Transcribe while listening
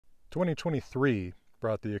2023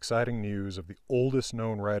 brought the exciting news of the oldest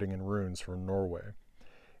known writing in runes from Norway.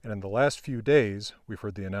 And in the last few days, we've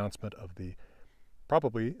heard the announcement of the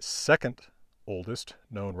probably second oldest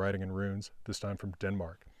known writing in runes, this time from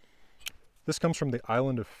Denmark. This comes from the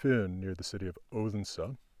island of Fyn near the city of Odense.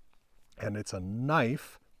 And it's a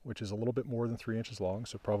knife, which is a little bit more than 3 inches long,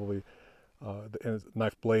 so probably the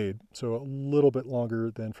knife blade, so a little bit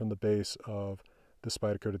longer than from the base of the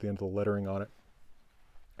spider code at the end of the lettering on it.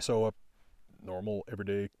 So a normal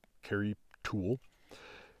everyday carry tool.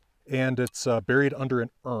 And it's buried under an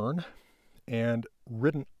urn, and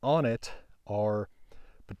written on it are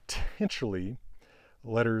potentially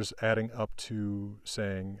letters adding up to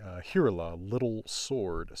saying Hirala, little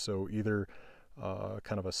sword. So either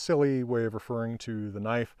kind of a silly way of referring to the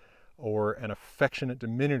knife, or an affectionate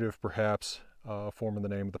diminutive perhaps, forming the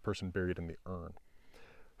name of the person buried in the urn.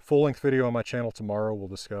 Full-length video on my channel tomorrow will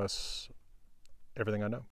discuss everything I know.